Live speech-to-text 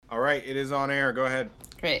right, it is on air. Go ahead.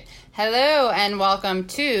 Great. Hello and welcome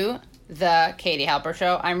to the Katie Halper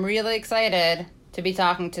Show. I'm really excited to be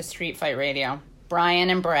talking to Street Fight Radio. Brian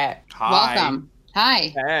and Brett. Hi. Welcome.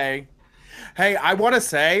 Hi. Hey, I want to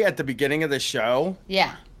say at the beginning of the show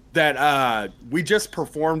that we just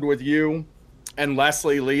performed with you and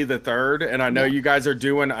Leslie Lee the Third, and I know you guys are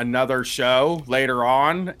doing another show later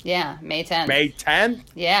on. Yeah, May 10th. May 10th?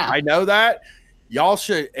 Yeah. I know that. Y'all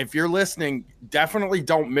should, if you're listening, definitely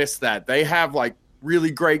don't miss that. They have like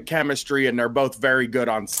really great chemistry and they're both very good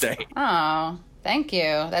on stage. Oh, thank you.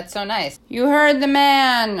 That's so nice. You heard the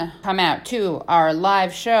man. Come out to our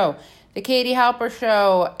live show, The Katie Halper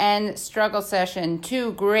Show and Struggle Session.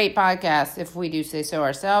 Two great podcasts, if we do say so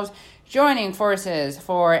ourselves, joining forces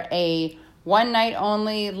for a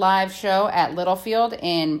one-night-only live show at Littlefield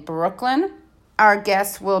in Brooklyn. Our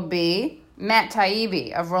guests will be Matt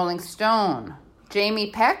Taibbi of Rolling Stone, Jamie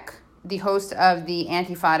Peck, the host of the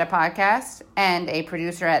Antifada podcast and a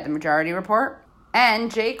producer at The Majority Report,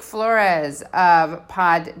 and Jake Flores of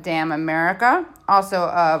Pod Damn America, also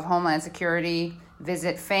of Homeland Security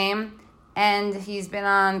Visit fame, and he's been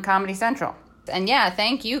on Comedy Central. And yeah,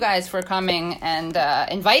 thank you guys for coming and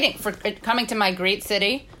coming to my great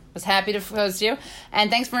city. Was happy to host you,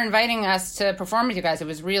 and thanks for inviting us to perform with you guys. It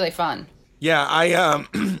was really fun. Yeah,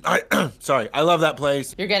 sorry, I love that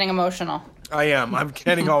place. You're getting emotional. I am. I'm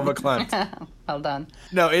getting all verklempt. Well done.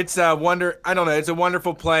 No, it's a it's a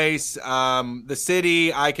wonderful place. The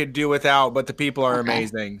city I could do without, but the people are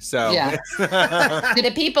amazing. So yeah. Do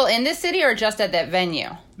the people in the city or just at that venue?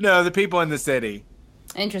 No, the people in the city.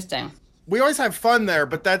 Interesting. We always have fun there,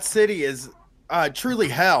 but that city is truly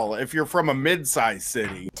hell if you're from a mid-sized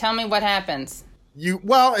city. Tell me what happens.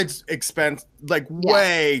 It's expensive,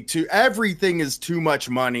 way too, everything is too much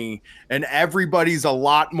money and everybody's a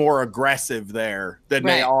lot more aggressive there than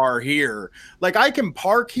they are here. Like I can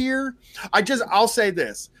park here. I'll say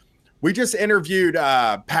this. We just interviewed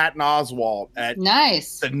Patton Oswalt at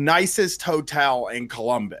the nicest hotel in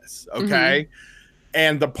Columbus. Okay. Mm-hmm.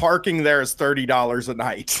 And the parking there is $30 a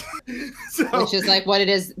night. Which is like what it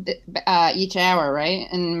is each hour, right?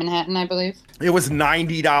 In Manhattan, I believe. It was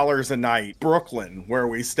 $90 a night. Brooklyn, where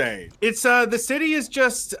we stayed. It's the city is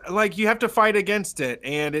just like you have to fight against it,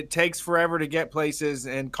 and it takes forever to get places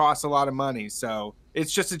and costs a lot of money. So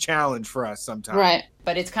it's just a challenge for us sometimes. Right,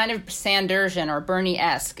 but it's kind of Sandersian or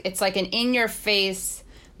Bernie-esque. It's like an in-your-face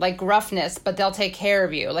like roughness, but they'll take care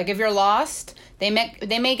of you. Like if you're lost, they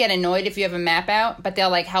may get annoyed if you have a map out, but they'll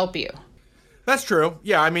like help you. That's true.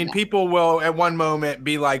 Yeah, I mean, people will at one moment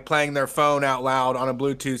be like playing their phone out loud on a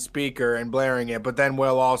Bluetooth speaker and blaring it, but then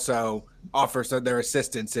we'll also offer their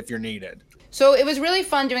assistance if you're needed. So it was really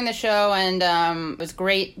fun doing the show, and it was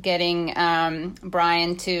great getting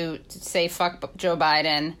Brian to say fuck Joe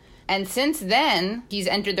Biden. And since then, he's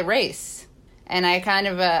entered the race. And I kind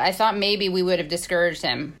of, I thought maybe we would have discouraged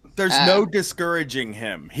him. There's no discouraging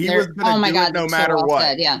him. He was going to do it no matter what.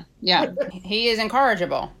 Said. Yeah. He is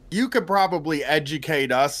incorrigible. You could probably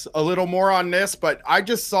educate us a little more on this, but I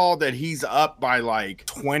just saw that he's up by like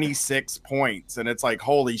 26 points. And it's like,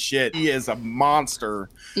 holy shit, he is a monster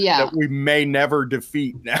that we may never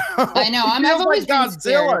defeat now. I know. I've always been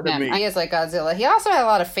Godzilla to me. He is like Godzilla. He also had a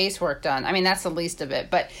lot of face work done. I mean, that's the least of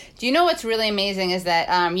it. But do you know what's really amazing is that,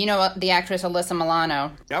 the actress Alyssa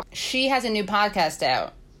Milano? Yep. She has a new podcast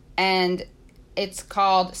out, and it's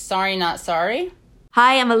called Sorry Not Sorry.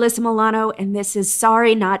 Hi, I'm Alyssa Milano, and this is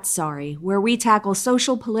Sorry Not Sorry, where we tackle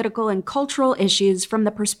social, political, and cultural issues from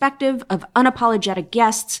the perspective of unapologetic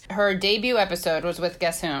guests. Her debut episode was with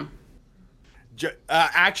guess whom?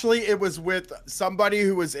 Actually, it was with somebody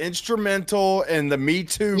who was instrumental in the Me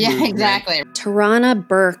Too movement. Yeah, exactly. Tarana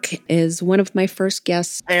Burke is one of my first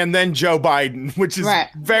guests. And then Joe Biden, which is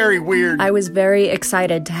very weird. I was very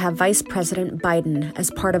excited to have Vice President Biden as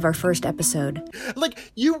part of our first episode.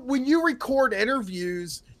 Like, when you record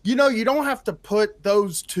interviews, you don't have to put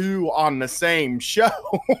those two on the same show.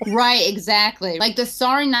 Right, exactly. Like the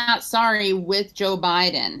Sorry Not Sorry with Joe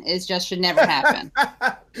Biden should never happen.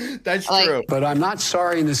 That's true. But I'm not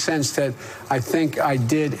sorry in the sense that I think I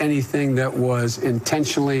did anything that was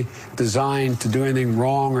intentionally designed to do anything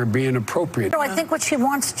wrong or be inappropriate. I think what she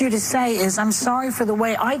wants you to say is, I'm sorry for the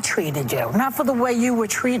way I treated you, not for the way you were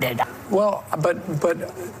treated. Well, but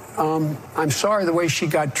I'm sorry the way she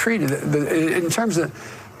got treated. In terms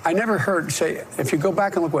of, I never heard say, if you go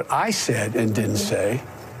back and look what I said and didn't say,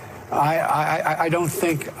 I don't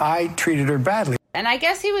think I treated her badly. And I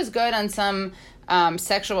guess he was good on some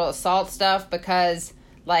sexual assault stuff because,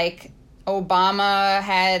 like, Obama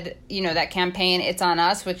had, that campaign, It's on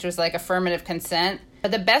Us, which was like affirmative consent.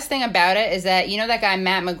 But the best thing about it is that, you know that guy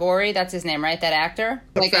Matt McGorry, that's his name, right? That actor?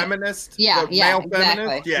 The feminist? Male exactly.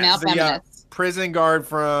 Feminist? Yes. Male feminist. Prison guard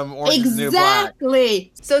from Orange is the New Black.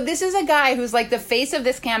 Exactly. So this is a guy who's like the face of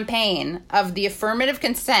this campaign of the affirmative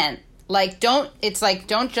consent. Like, don't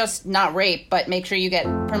just not rape, but make sure you get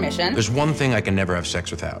permission. There's one thing I can never have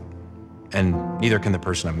sex without, and neither can the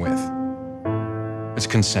person I'm with. It's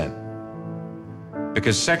consent.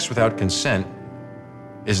 Because sex without consent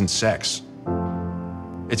isn't sex.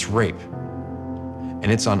 It's rape.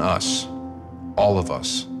 And it's on us, all of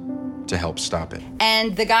us, to help stop it.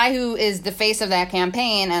 And the guy who is the face of that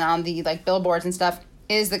campaign and on the like billboards and stuff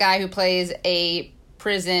is the guy who plays a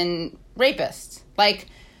prison rapist. Like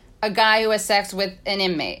a guy who has sex with an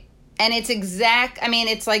inmate. And it's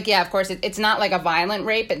it's like, yeah, of course, it's not like a violent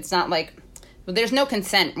rape. It's not like, well, there's no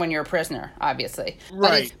consent when you're a prisoner, obviously.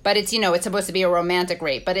 Right. But it's, it's supposed to be a romantic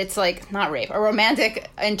rape. But it's like, not rape, a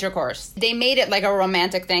romantic intercourse. They made it like a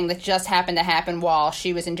romantic thing that just happened to happen while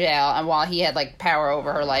she was in jail and while he had like power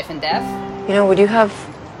over her life and death. Would you have,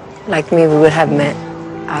 like me, we would have met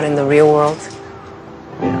out in the real world?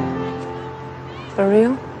 Yeah. For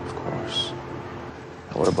real? Of course.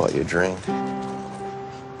 What about your drink?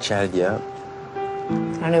 Chatted you up? I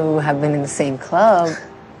don't know if we would have been in the same club.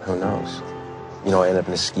 Who knows? I ended up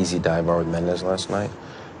in a skeezy dive bar with Mendez last night.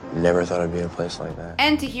 Never thought I'd be in a place like that.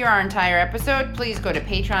 And to hear our entire episode, please go to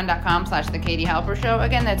patreon.com/The Katie Halper Show.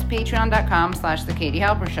 Again, that's patreon.com/The Katie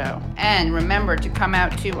Halper Show. And remember to come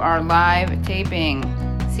out to our live taping.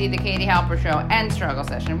 See The Katie Halper Show and Struggle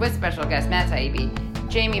Session with special guests Matt Taibbi,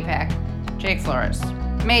 Jamie Peck, Jake Flores.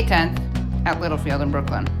 May 10th at Littlefield in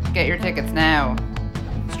Brooklyn. Get your tickets now.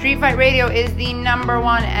 Street Fight Radio is the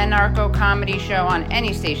 #1 anarcho comedy show on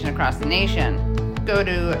any station across the nation. Go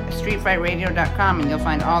to streetfightradio.com and you'll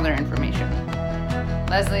find all their information.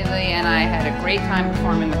 Leslie Lee and I had a great time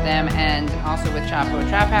performing with them and also with Chapo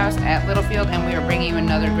Trap House at Littlefield, and we are bringing you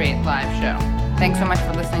another great live show. Thanks so much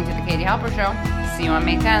for listening to The Katie Halper Show. See you on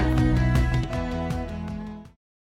May 10th.